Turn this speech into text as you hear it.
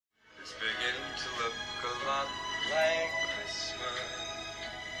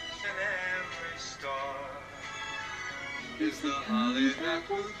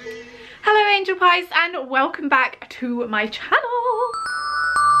Hello Angel Pies and welcome back to my channel.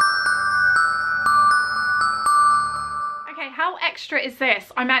 Okay, how extra is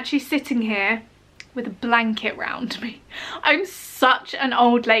this? I'm actually sitting here with a blanket round me. I'm such an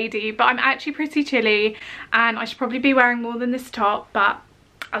old lady, but I'm actually pretty chilly and I should probably be wearing more than this top, but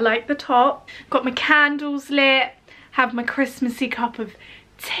I like the top. Got my candles lit, have my Christmassy cup of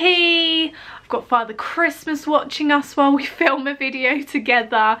tea. I've got Father Christmas watching us while we film a video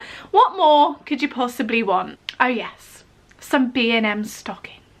together. What more could you possibly want? Oh yes, some B&M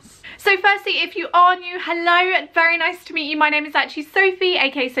stockings. So firstly, if you are new, hello, very nice to meet you. My name is actually Sophie,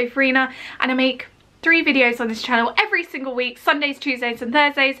 aka Sopherina, and I make 3 videos on this channel every single week, Sundays, Tuesdays and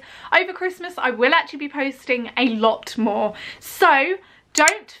Thursdays. Over Christmas I will actually be posting a lot more, so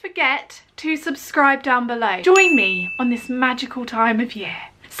don't forget to subscribe down below. Join me on this magical time of year.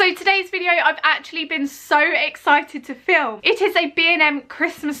 So today's video I've actually been so excited to film. It is a B&M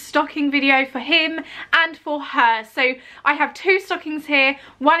Christmas stocking video for him and for her. So I have 2 stockings here.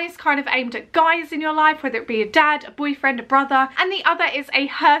 One is kind of aimed at guys in your life, whether it be a dad, a boyfriend, a brother. And the other is a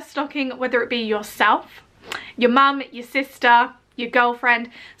her stocking, whether it be yourself, your mum, your sister, your girlfriend,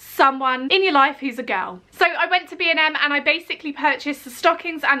 someone in your life who's a girl. So I went to B&M and I basically purchased the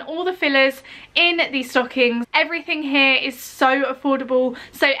stockings and all the fillers in these stockings. Everything here is so affordable.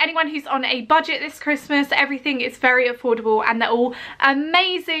 So anyone who's on a budget this Christmas, everything is very affordable and they're all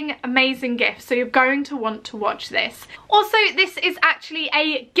amazing, amazing gifts. So you're going to want to watch this. Also, this is actually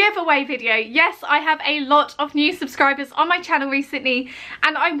a giveaway video. Yes, I have a lot of new subscribers on my channel recently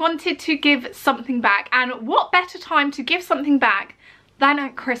and I wanted to give something back. And what better time to give something back than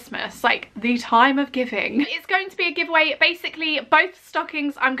at Christmas, like the time of giving. It's going to be a giveaway. Basically, both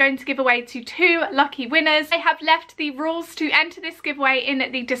stockings I'm going to give away to 2 lucky winners. I have left the rules to enter this giveaway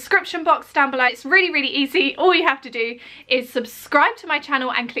in the description box down below. It's really, really easy. All you have to do is subscribe to my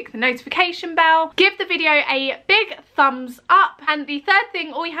channel and click the notification bell. Give the video a big thumbs up. And the third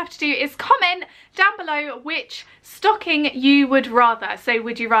thing, all you have to do is comment down below which stocking you would rather. So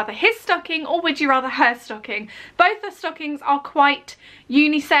would you rather his stocking or would you rather her stocking? Both the stockings are quite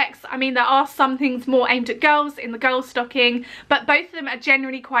unisex. I mean, there are some things more aimed at girls in the girl stocking, but both of them are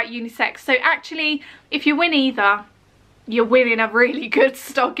generally quite unisex. So actually, if you win either, you're winning a really good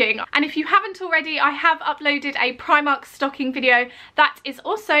stocking. And if you haven't already, I have uploaded a Primark stocking video that is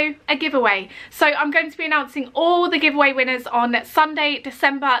also a giveaway. So I'm going to be announcing all the giveaway winners on Sunday,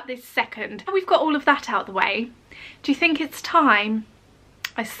 December the 2nd. We've got all of that out of the way. Do you think it's time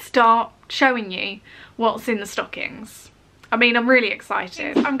I start showing you what's in the stockings? I mean, I'm really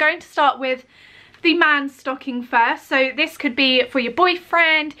excited. I'm going to start with the man's stocking first. So this could be for your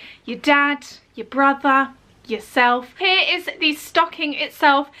boyfriend, your dad, your brother, yourself. Here is the stocking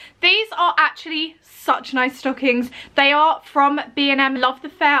itself. These are actually such nice stockings. They are from B&M. Love the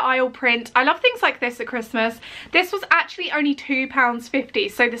Fair Isle print. I love things like this at Christmas. This was actually only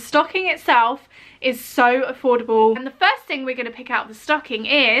 £2.50, so the stocking itself is so affordable. And the first thing we're going to pick out of the stocking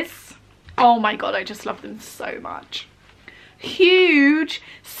is, oh my god, I just love them so much, huge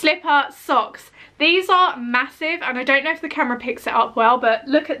slipper socks. These are massive and I don't know if the camera picks it up well, but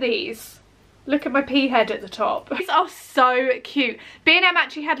look at these. Look at my pea head at the top. These are so cute. B&M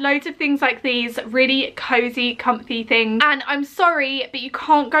actually had loads of things like these, really cozy, comfy things. And I'm sorry, but you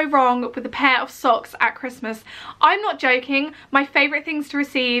can't go wrong with a pair of socks at Christmas. I'm not joking. My favourite things to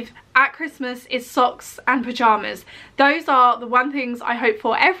receive at Christmas is socks and pyjamas. Those are the one things I hope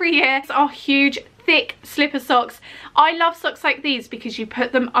for every year. These are huge, thick slipper socks. I love socks like these because you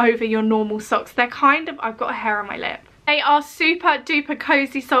put them over your normal socks. They're kind of, I've got a hair on my lip. They are super duper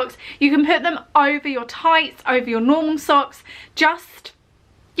cozy socks. You can put them over your tights, over your normal socks. Just,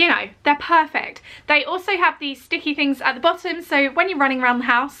 you know, they're perfect. They also have these sticky things at the bottom, so when you're running around the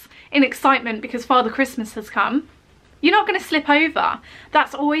house in excitement because Father Christmas has come, you're not going to slip over.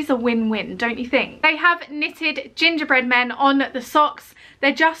 That's always a win-win, don't you think? They have knitted gingerbread men on the socks.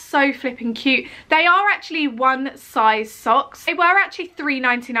 They're just so flipping cute. They are actually one size socks. They were actually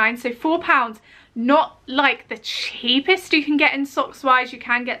 £3.99, so £4. Not like the cheapest you can get in socks wise. You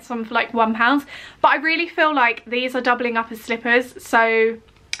can get some for like £1, but I really feel like these are doubling up as slippers, so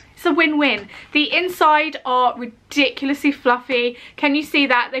it's a win-win. The inside are ridiculously fluffy. Can you see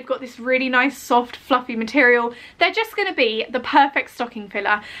that? They've got this really nice soft fluffy material. They're just going to be the perfect stocking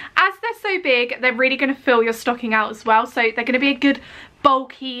filler. As they're so big, they're really going to fill your stocking out as well, so they're going to be a good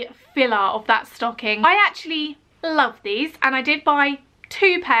bulky filler of that stocking. I actually love these and I did buy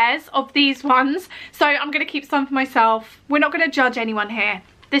 2 pairs of these ones, so I'm going to keep some for myself. We're not going to judge anyone here.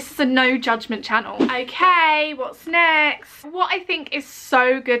 This is a no judgment channel. Okay, what's next? What I think is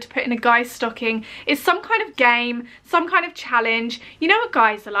so good to put in a guy's stocking is some kind of game, some kind of challenge. You know what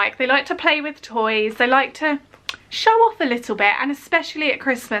guys are like? They like to play with toys. They like to show off a little bit, and especially at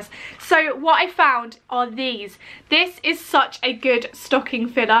Christmas. So what I found are these. This is such a good stocking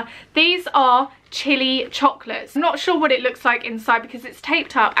filler. These are chili chocolates. I'm not sure what it looks like inside because it's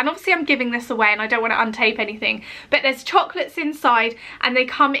taped up, and obviously I'm giving this away and I don't want to untape anything, but there's chocolates inside and they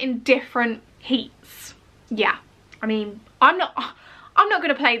come in different heats. Yeah, I mean, I'm not going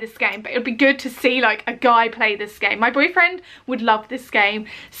to play this game, but it would be good to see like a guy play this game. My boyfriend would love this game.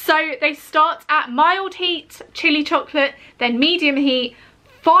 So they start at mild heat, chili chocolate, then medium heat,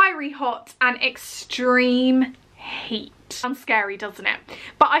 fiery hot, and extreme heat. Sounds scary, doesn't it?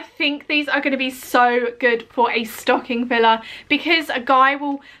 But I think these are going to be so good for a stocking filler because a guy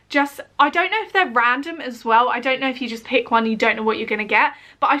will just, I don't know if they're random as well. I don't know if you just pick one, you don't know what you're going to get,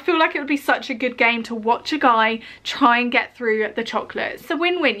 but I feel like it would be such a good game to watch a guy try and get through the chocolates. It's a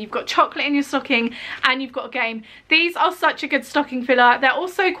win-win. You've got chocolate in your stocking and you've got a game. These are such a good stocking filler. They're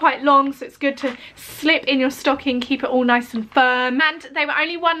also quite long, so it's good to slip in your stocking, keep it all nice and firm. And they were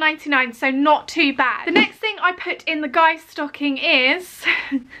only £1.99, so not too bad. The next thing I put in the guy's stocking is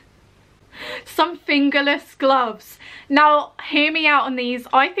some fingerless gloves. Now hear me out on these.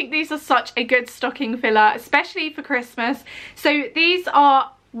 I think these are such a good stocking filler, especially for Christmas. So these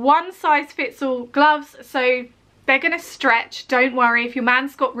are one size fits all gloves, so they're gonna stretch. Don't worry if your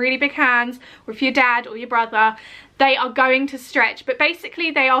man's got really big hands, or if your dad or your brother, they are going to stretch. But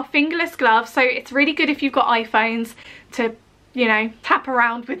basically they are fingerless gloves, so it's really good if you've got iPhones to, you know, tap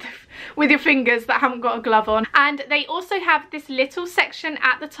around with your fingers that haven't got a glove on. And they also have this little section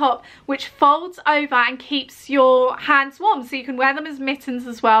at the top which folds over and keeps your hands warm, so you can wear them as mittens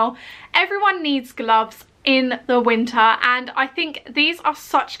as well. Everyone needs gloves in the winter, and I think these are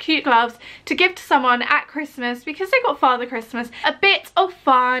such cute gloves to give to someone at Christmas because they got Father Christmas. A bit of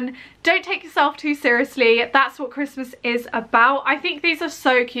fun, don't take yourself too seriously, that's what Christmas is about. I think these are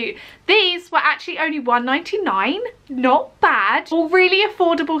so cute. These were actually only £1.99, not bad. All really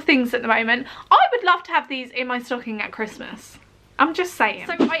affordable things at the moment. I would love to have these in my stocking at Christmas. I'm just saying.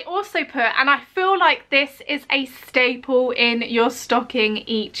 So I also put, and I feel like this is a staple in your stocking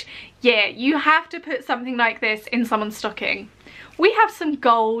each year, you have to put something like this in someone's stocking. We have some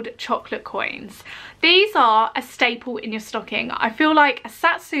gold chocolate coins. These are a staple in your stocking. I feel like a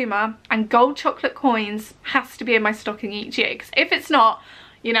Satsuma and gold chocolate coins has to be in my stocking each year, because if it's not,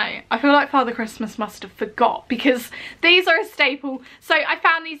 you know, I feel like Father Christmas must have forgot, because these are a staple. So I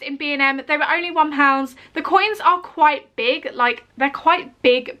found these in B&M. They were only £1. The coins are quite big, like they're quite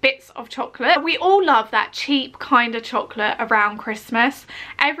big bits of chocolate. We all love that cheap kind of chocolate around Christmas.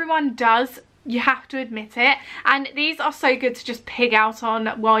 Everyone does, you have to admit it. And these are so good to just pig out on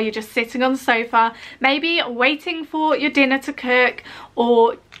while you're just sitting on the sofa, maybe waiting for your dinner to cook,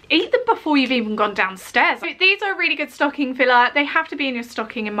 or eat them before you've even gone downstairs. So these are a really good stocking filler. They have to be in your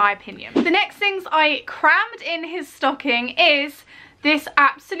stocking in my opinion. The next things I crammed in his stocking is this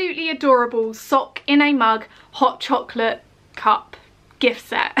absolutely adorable sock in a mug hot chocolate cup gift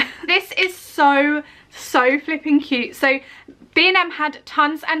set. This is so flipping cute. So B&M had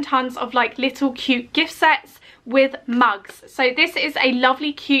tons and tons of like little cute gift sets with mugs. So this is a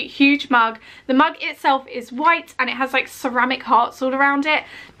lovely cute huge mug. The mug itself is white and it has like ceramic hearts all around it.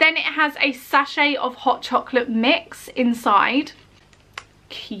 Then it has a sachet of hot chocolate mix inside.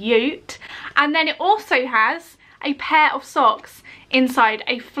 Cute. And then it also has a pair of socks inside,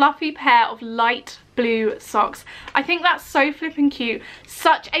 a fluffy pair of light blue socks. I think that's so flipping cute.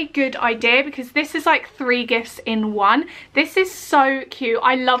 Such a good idea because this is like 3 gifts in one. This is so cute.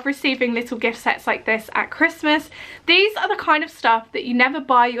 I love receiving little gift sets like this at Christmas. These are the kind of stuff that you never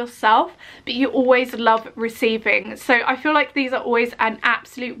buy yourself, but you always love receiving. So I feel like these are always an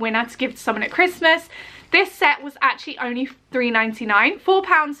absolute winner to give to someone at Christmas. This set was actually only £3.99,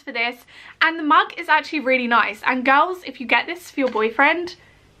 £4 for this, and the mug is actually really nice. And girls, if you get this for your boyfriend,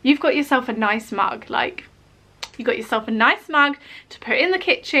 you've got yourself a nice mug. Like, you got yourself a nice mug to put in the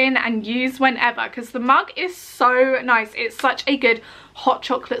kitchen and use whenever, because the mug is so nice. It's such a good hot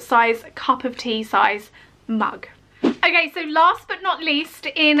chocolate size, cup of tea size mug. Okay, so last but not least,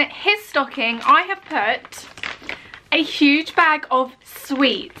 in his stocking, I have put a huge bag of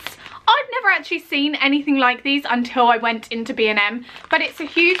sweets. I've never actually seen anything like these until I went into B&M, but it's a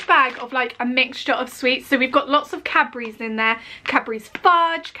huge bag of like a mixture of sweets. So we've got lots of Cadbury's in there, Cadbury's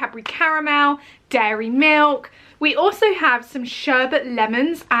fudge, Cadbury caramel, dairy milk. We also have some sherbet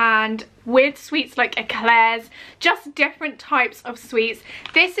lemons and with sweets like eclairs, just different types of sweets.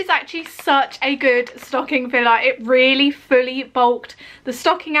 This is actually such a good stocking filler. It really fully bulked the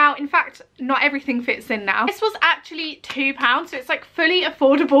stocking out. In fact, not everything fits in now. This was actually £2, so it's like fully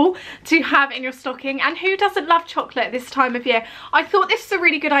affordable to have in your stocking. And who doesn't love chocolate this time of year? I thought this was a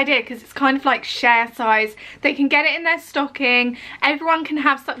really good idea because it's kind of like share size. They can get it in their stocking. Everyone can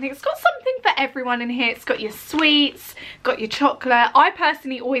have something. It's got something for everyone in here. It's got your sweets, got your chocolate. I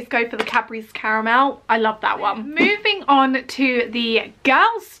personally always go for the Cadbury's caramel. I love that one. Moving on to the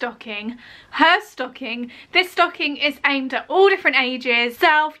girl's stocking, her stocking. This stocking is aimed at all different ages.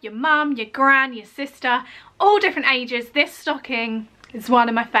 Self, your mum, your gran, your sister, all different ages. This stocking is one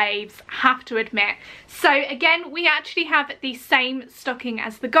of my faves, have to admit. So again, we actually have the same stocking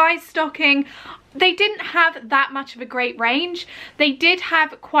as the guys' stocking. They didn't have that much of a great range. They did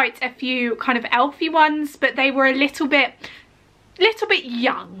have quite a few kind of elfy ones, but they were a little bit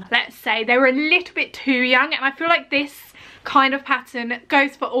young, let's say. They were a little bit too young, and I feel like this kind of pattern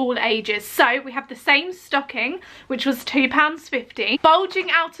goes for all ages. So we have the same stocking, which was £2.50. Bulging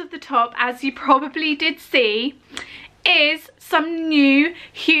out of the top, as you probably did see, is some new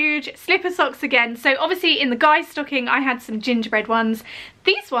huge slipper socks again. So obviously in the guys stocking I had some gingerbread ones.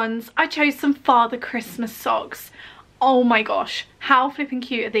 These ones I chose some Father Christmas socks. Oh my gosh, how flipping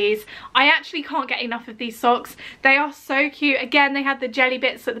cute are these? I actually can't get enough of these socks. They are so cute. Again, they had the jelly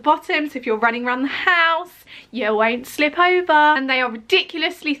bits at the bottom, so if you're running around the house, you won't slip over. And they are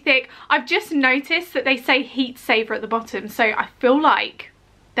ridiculously thick. I've just noticed that they say heat saver at the bottom, so I feel like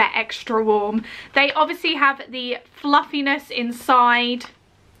they're extra warm. They obviously have the fluffiness inside.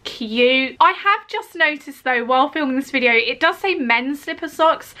 Cute. I have just noticed though, while filming this video, it does say men's slipper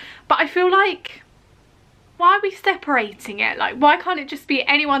socks, but I feel like, why are we separating it? Like, why can't it just be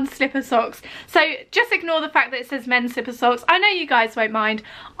anyone's slipper socks? So just ignore the fact that it says men's slipper socks. I know you guys won't mind.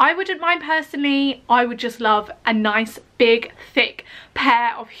 I wouldn't mind personally. I would just love a nice big thick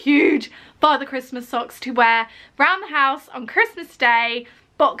pair of huge Father Christmas socks to wear around the house on Christmas Day,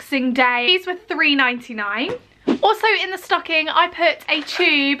 Boxing Day. These were £3.99. Also in the stocking I put a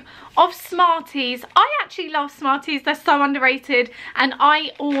tube of Smarties. I actually love Smarties, they're so underrated, and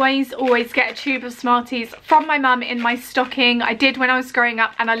I always get a tube of Smarties from my mum in my stocking. I did when I was growing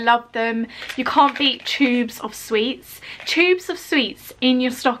up and I loved them. You can't beat tubes of sweets. Tubes of sweets in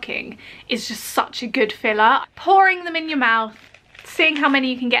your stocking is just such a good filler. Pouring them in your mouth, seeing how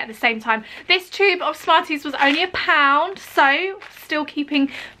many you can get at the same time. This tube of Smarties was only £1, so still keeping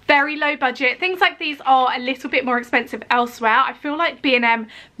very low budget. Things like these are a little bit more expensive elsewhere. I feel like B&M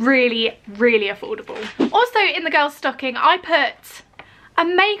really affordable. Also in the girls' stocking I put a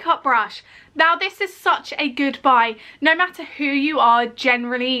makeup brush. Now this is such a good buy. No matter who you are,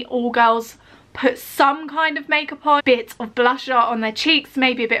 generally all girls put some kind of makeup on, bit of blusher on their cheeks,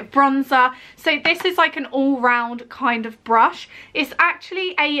 maybe a bit of bronzer. So this is like an all-round kind of brush. It's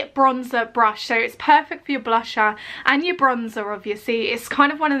actually a bronzer brush, so it's perfect for your blusher and your bronzer obviously. It's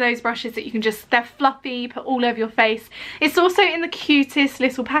kind of one of those brushes that you can just, they're fluffy, put all over your face. It's also in the cutest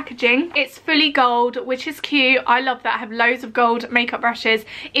little packaging. It's fully gold, which is cute. I love that. I have loads of gold makeup brushes.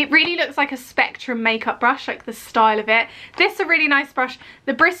 It really looks like a Spectrum makeup brush, like the style of it. This is a really nice brush.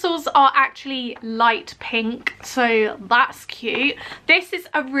 The bristles are actually light pink, so that's cute. This is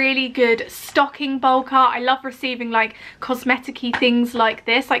a really good stocking bulker. I love receiving like cosmetic-y things like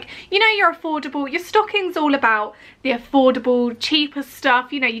this. Like, you know, you're affordable. Your stocking's all about the affordable, cheaper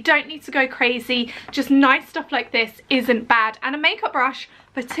stuff. You know, you don't need to go crazy. Just nice stuff like this isn't bad. And a makeup brush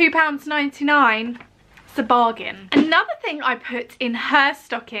for £2.99, it's a bargain. Another thing I put in her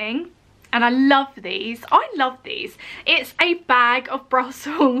stocking, and I love these. I love these. It's a bag of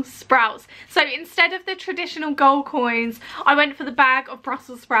Brussels sprouts. So instead of the traditional gold coins, I went for the bag of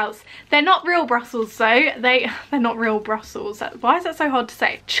Brussels sprouts. They're not real Brussels though. They're not real Brussels. Why is that so hard to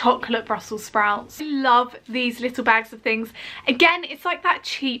say? Chocolate Brussels sprouts. I love these little bags of things. Again, it's like that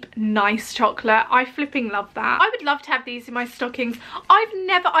cheap, nice chocolate. I flipping love that. I would love to have these in my stockings.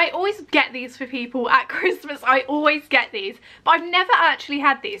 I always get these for people at Christmas. I always get these, but I've never actually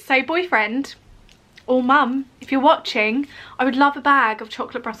had these. So boyfriend or mum, if you're watching, I would love a bag of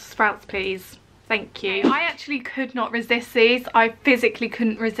chocolate Brussels sprouts, please. Thank you. I actually could not resist these. I physically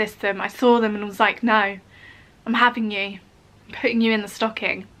couldn't resist them. I saw them and was like, no, I'm having you. I'm putting you in the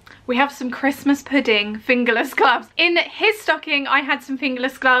stocking. We have some Christmas pudding fingerless gloves. In his stocking, I had some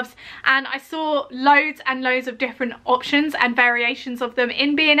fingerless gloves and I saw loads and loads of different options and variations of them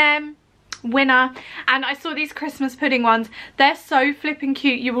in B&M. Winner. And I saw these Christmas pudding ones. They're so flipping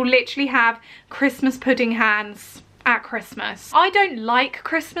cute. You will literally have Christmas pudding hands at Christmas. I don't like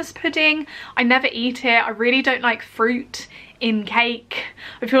Christmas pudding. I never eat it. I really don't like fruit in cake.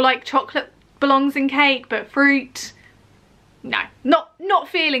 I feel like chocolate belongs in cake, but fruit, no, not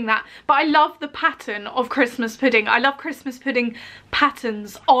feeling that. But I love the pattern of Christmas pudding. I love Christmas pudding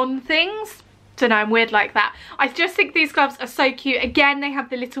patterns on things. Don't know, I'm weird like that. I just think these gloves are so cute. Again, they have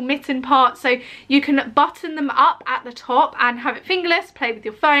the little mitten part, so you can button them up at the top and have it fingerless, play with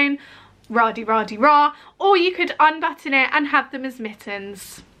your phone, rah-de-rah-de-rah, or you could unbutton it and have them as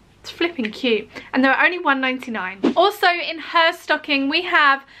mittens. It's flipping cute, and they're only £1.99. Also in her stocking we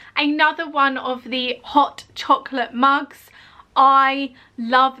have another one of the hot chocolate mugs. I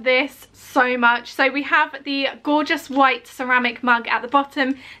love this so much. So we have the gorgeous white ceramic mug at the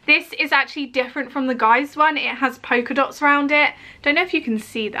bottom. This is actually different from the guys one. It has polka dots around it. Don't know if you can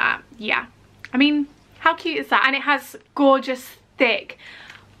see that. Yeah, I mean, how cute is that? And it has gorgeous thick,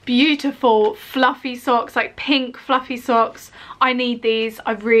 beautiful fluffy socks, like pink fluffy socks. I need these.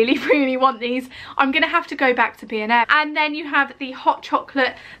 I really want these. I'm gonna have to go back to B&M. And then you have the hot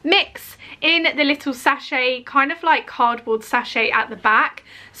chocolate mix in the little sachet, kind of like cardboard sachet at the back.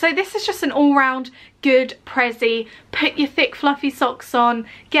 So this is just an all-round good prezzy. Put your thick fluffy socks on,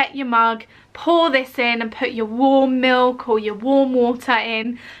 get your mug, pour this in and put your warm milk or your warm water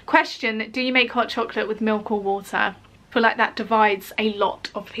in. Question, do you make hot chocolate with milk or water? I feel like that divides a lot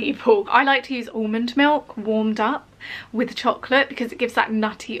of people. I like to use almond milk warmed up with chocolate because it gives that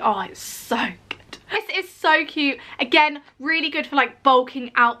nutty, oh, it's so good. This is so cute. Again, really good for like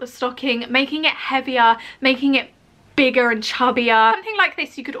bulking out the stocking, making it heavier, making it bigger and chubbier. Something like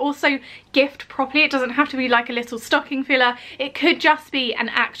this you could also gift properly. It doesn't have to be like a little stocking filler. It could just be an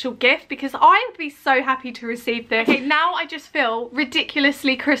actual gift, because I would be so happy to receive this. Okay, now I just feel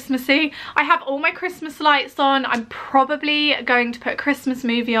ridiculously Christmassy. I have all my Christmas lights on. I'm probably going to put a Christmas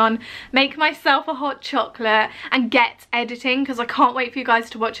movie on, make myself a hot chocolate and get editing, because I can't wait for you guys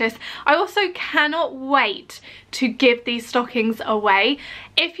to watch this. I also cannot wait to give these stockings away.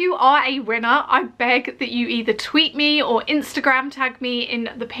 If you are a winner, I beg that you either tweet me or Instagram tag me in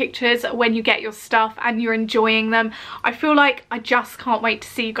the pictures when you get your stuff and you're enjoying them. I feel like I just can't wait to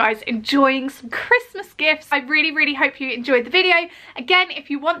see you guys enjoying some Christmas gifts. I really hope you enjoyed the video. Again, if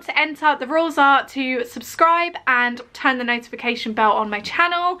you want to enter, the rules are to subscribe and turn the notification bell on my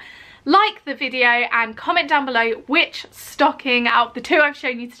channel. Like the video and comment down below which stocking out of the two I've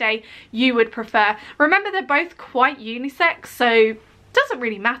shown you today you would prefer. Remember, they're both quite unisex, so doesn't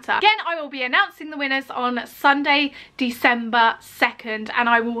really matter. Again, I will be announcing the winners on Sunday, December 2nd, and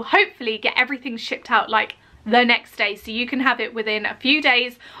I will hopefully get everything shipped out like the next day, so you can have it within a few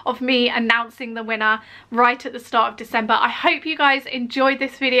days of me announcing the winner right at the start of December. I hope you guys enjoyed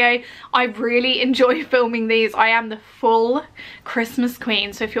this video. I really enjoy filming these. I am the full Christmas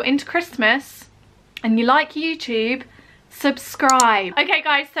queen, so if you're into Christmas and you like YouTube, subscribe. Okay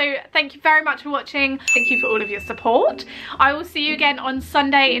guys, so thank you very much for watching. Thank you for all of your support. I will see you again on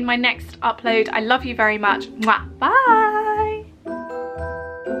Sunday in my next upload. I love you very much. Mwah. Bye.